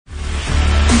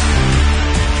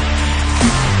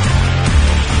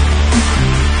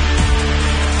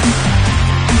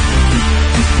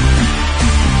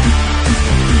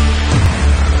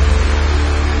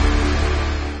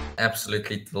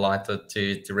absolutely delighted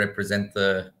to represent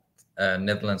the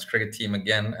Netherlands cricket team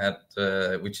again at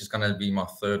which is going to be my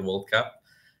third World Cup.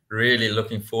 Really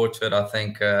looking forward to it. I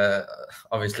think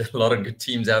obviously a lot of good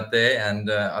teams out there, and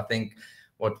I think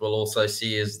what we'll also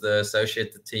see is the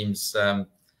associated teams,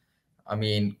 I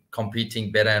mean,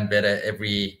 competing better and better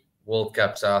every World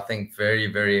Cup. So I think very,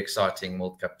 very exciting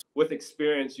World Cup. With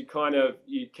experience, you come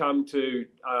to,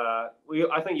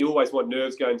 I think you always want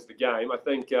nerves going to the game. I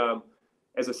think,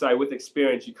 as I say, with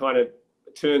experience, you kind of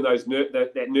turn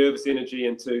that nervous energy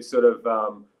into sort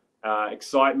of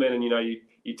excitement, and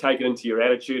you take it into your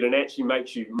attitude, and actually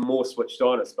makes you more switched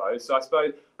on, I suppose. So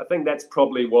I think that's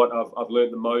probably what I've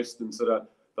learned the most in sort of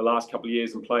the last couple of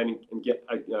years, in playing and get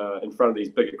in front of these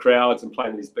bigger crowds and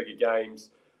playing these bigger games,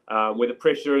 where the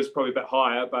pressure is probably a bit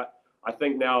higher. But I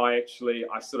think now I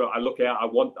look out. I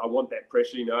want that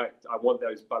pressure. I want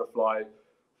those butterfly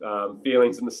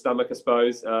feelings in the stomach, I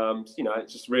suppose.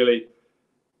 It's just really.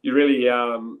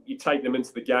 You take them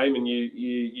into the game, and you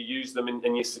use them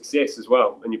in your success as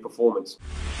well, in your performance.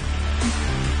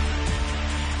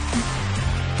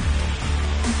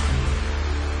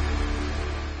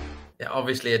 Yeah,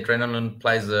 obviously adrenaline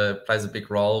plays a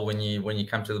big role when you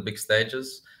come to the big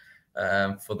stages.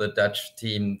 For the Dutch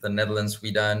team, the Netherlands,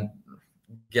 we don't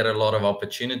get a lot of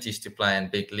opportunities to play in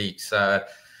big leagues. So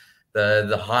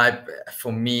the hype,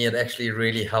 for me, it actually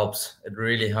really helps. It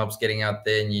really helps getting out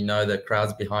there, and the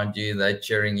crowd's behind you, they're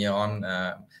cheering you on,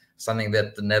 something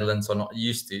that the Netherlands are not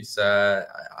used to. So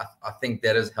I think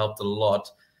that has helped a lot,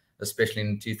 especially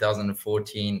in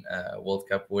 2014 World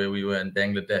Cup, where we were in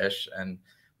Bangladesh and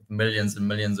millions and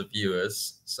millions of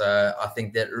viewers. So I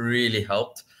think that really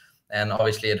helped. And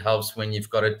obviously it helps when you've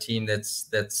got a team that's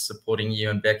supporting you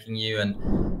and backing you, and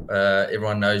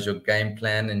everyone knows your game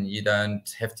plan, and you don't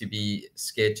have to be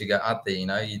scared to go out there.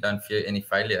 You don't fear any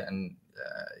failure, and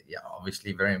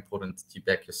obviously very important that you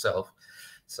back yourself.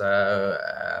 So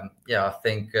I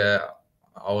think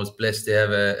I was blessed to have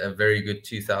a very good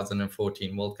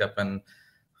 2014 World Cup, and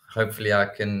hopefully I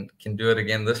can do it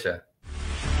again this year.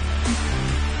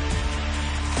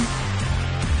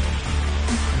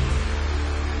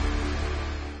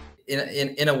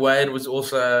 In a way, it was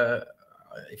also,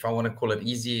 if I want to call it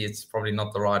easy, it's probably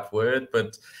not the right word,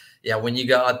 but yeah, when you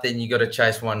go out there and you got to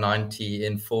chase 190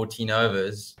 in 14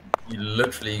 overs, you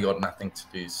literally got nothing to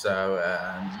do. So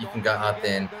you can go out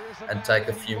there and take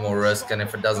a few more risks, and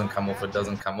if it doesn't come off, it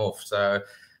doesn't come off. So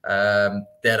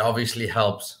that obviously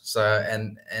helps. So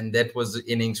and that was the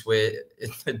innings where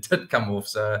it did come off.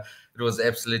 So it was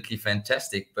absolutely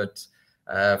fantastic. But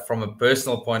from a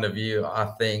personal point of view,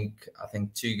 I think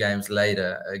 2 games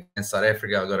later against South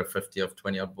Africa, I got a 50 of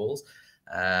 20 odd balls.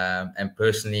 And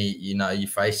personally, you're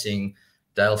facing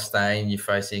Dale Steyn, you're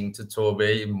facing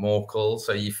Totobe, Morkel,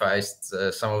 so you faced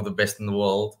some of the best in the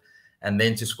world. And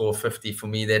then to score 50, for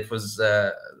me, that was,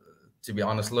 to be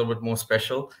honest, a little bit more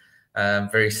special.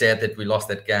 Very sad that we lost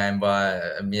that game by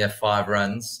a mere 5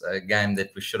 runs, a game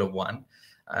that we should have won.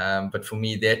 But for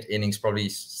me, that innings probably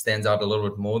stands out a little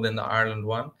bit more than the Ireland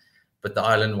one. But the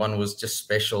Ireland one was just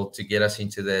special to get us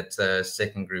into that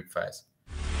second group phase.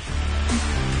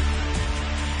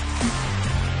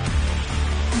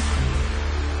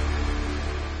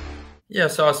 Yeah,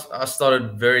 so I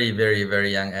started very, very,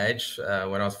 very young age,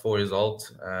 when I was 4 years old,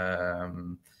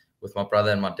 with my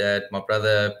brother and my dad. My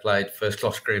brother played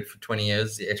first-class cricket for 20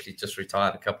 years. He actually just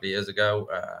retired a couple of years ago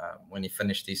when he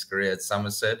finished his career at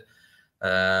Somerset.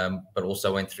 But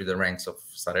also went through the ranks of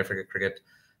South Africa cricket.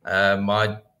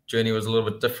 My journey was a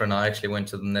little bit different. I actually went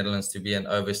to the Netherlands to be an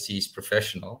overseas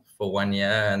professional for 1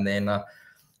 year, and then I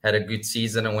had a good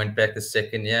season and went back the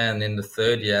second year. And then the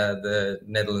third year, the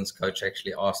Netherlands coach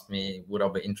actually asked me, would I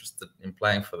be interested in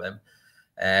playing for them?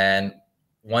 And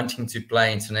wanting to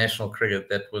play international cricket,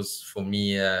 that was for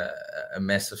me a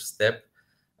massive step.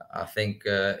 I think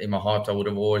in my heart, I would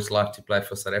have always liked to play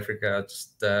for South Africa. I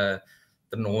just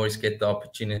didn't always get the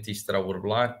opportunities that I would have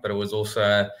liked, but it was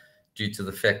also due to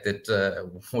the fact that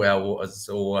where I was,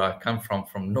 or where I come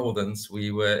from Northerns,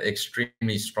 we were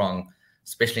extremely strong,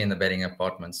 especially in the batting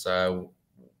department. So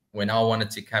when I wanted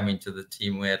to come into the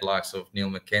team, we had likes of Neil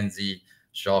McKenzie,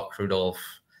 Jacques Rudolph,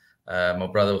 my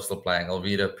brother was still playing,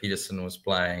 Alvida Peterson was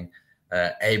playing,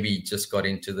 AB just got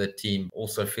into the team.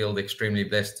 Also feel extremely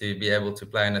blessed to be able to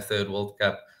play in a third World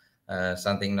Cup.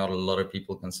 Something not a lot of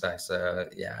people can say. So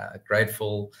yeah,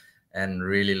 grateful and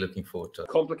really looking forward to it.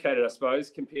 Complicated, I suppose,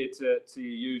 compared to your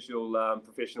usual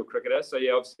professional cricketer. So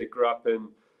yeah, obviously grew up in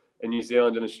New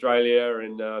Zealand and Australia,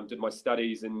 and did my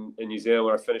studies in New Zealand,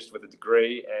 where I finished with a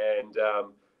degree, and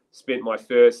spent my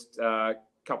first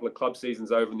couple of club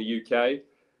seasons over in the UK.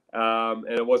 And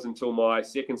it wasn't until my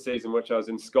second season, which I was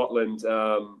in Scotland,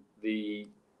 the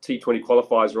T20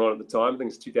 qualifiers were on at the time. I think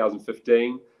it's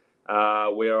 2015,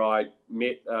 where I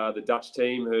met the Dutch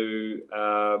team who,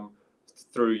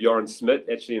 through Joran Smit,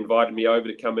 actually invited me over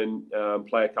to come and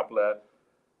play a couple of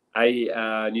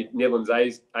Netherlands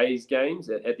A's games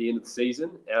at the end of the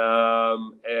season.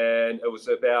 And it was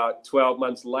about 12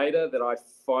 months later that I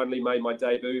finally made my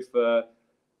debut for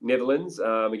Netherlands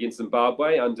against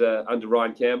Zimbabwe under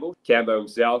Ryan Campbell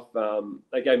himself.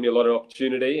 They gave me a lot of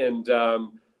opportunity, and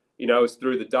it was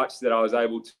through the Dutch that I was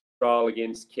able to trial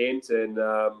against Kent and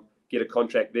get a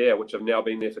contract there, which I've now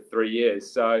been there for 3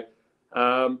 years. So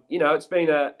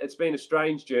it's been a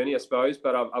strange journey, I suppose,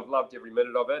 but I've loved every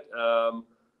minute of it.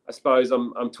 I suppose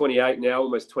I'm 28 now,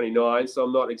 almost 29, so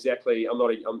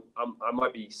I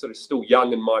might be sort of still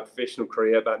young in my professional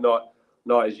career, but not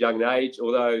as young an age.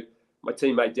 Although my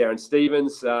teammate Darren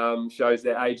Stevens shows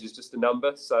that age is just a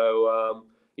number. So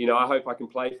I hope I can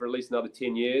play for at least another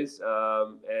 10 years,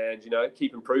 and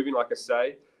keep improving, like I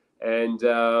say, and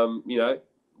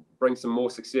bring some more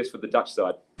success for the Dutch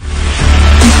side.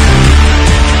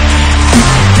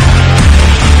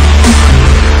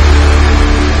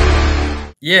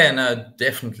 Yeah, no,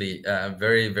 definitely.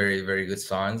 Very, very, very good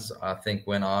signs. I think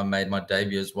when I made my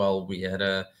debut as well, we had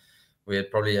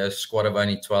probably a squad of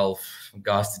only 12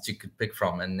 guys that you could pick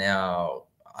from. And now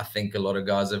I think a lot of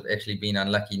guys have actually been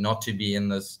unlucky not to be in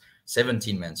this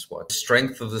 17-man squad. The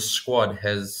strength of the squad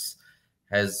has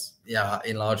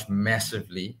enlarged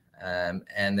massively.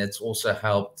 And it's also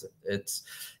helped. It's,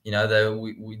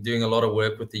 we're doing a lot of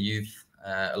work with the youth.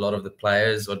 A lot of the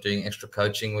players are doing extra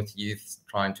coaching with youth,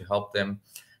 trying to help them.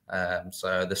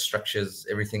 So the structures,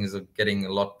 everything is getting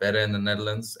a lot better in the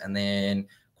Netherlands. And then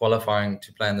qualifying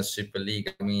to play in the Super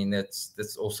League, I mean,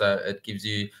 that's also, it gives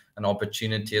you an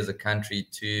opportunity as a country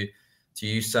to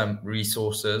use some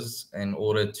resources in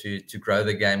order to grow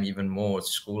the game even more at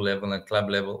school level and club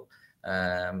level.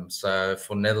 So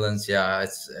for Netherlands, yeah,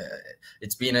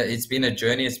 it's been a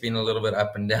journey. It's been a little bit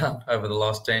up and down over the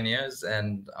last 10 years,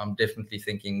 and I'm definitely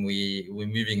thinking we're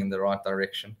moving in the right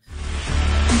direction.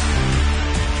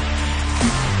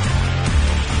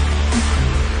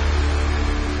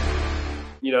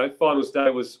 Finals day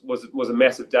was a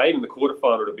massive day, even the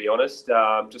quarterfinal, to be honest.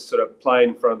 Just sort of playing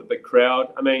in front of the big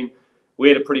crowd. I mean, we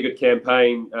had a pretty good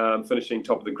campaign, finishing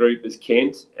top of the group as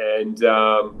Kent, and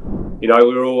we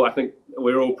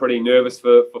were all pretty nervous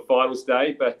for finals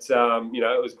day, but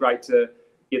it was great to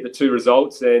get the 2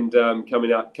 results and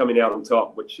coming out on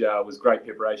top, which was great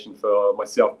preparation for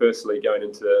myself personally going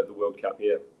into the World Cup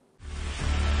here.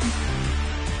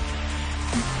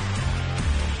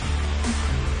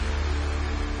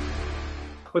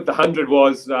 With the 100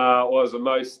 was the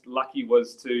most lucky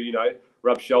was to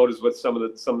rub shoulders with some of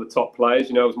the top players.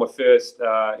 It was my first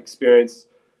experience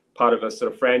part of a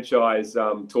sort of franchise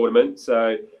tournament.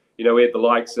 So we had the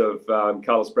likes of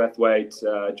Carlos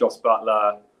Brathwaite, Joss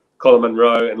Butler, Colin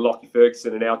Munro, and Lockie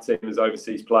Ferguson in our team as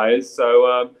overseas players.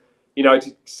 So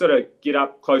to sort of get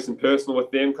up close and personal with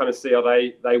them, kind of see how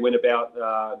they went about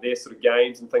their sort of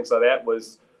games and things like that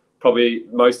was probably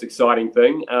the most exciting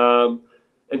thing.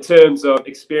 In terms of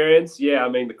experience, yeah, I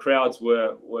mean, the crowds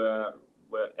were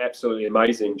absolutely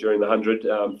amazing during the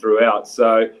 100 throughout.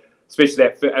 So especially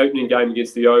that opening game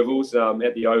against the Ovals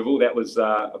at the Oval, that was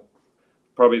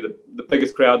probably the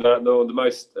biggest crowd, the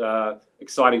most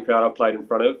exciting crowd I've played in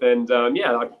front of. And I'm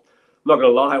not going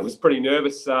to lie, I was pretty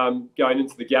nervous going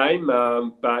into the game.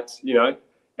 But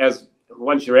as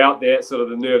once you're out there, sort of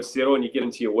the nerves settle and you get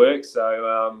into your work.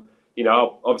 So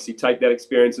I'll obviously take that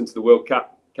experience into the World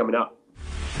Cup coming up.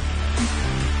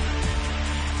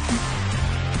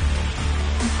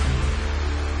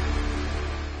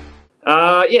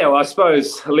 Well, I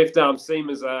suppose left arm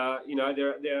seamers are,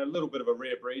 they're a little bit of a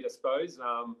rare breed, I suppose.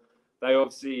 They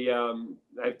obviously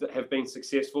have been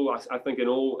successful, I think,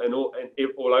 all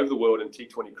over the world in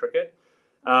T20 cricket.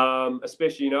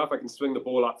 Especially, if I can swing the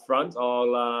ball up front,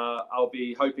 I'll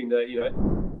be hoping to,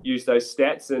 use those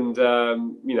stats and,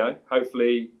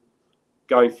 hopefully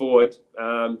going forward,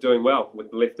 doing well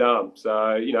with the left arm.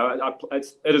 So,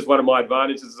 it is one of my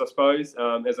advantages, I suppose,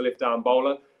 as a left arm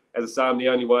bowler. As I say, I'm the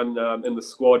only one in the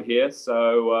squad here,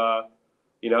 so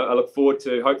I look forward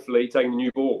to hopefully taking the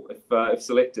new ball if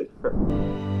selected.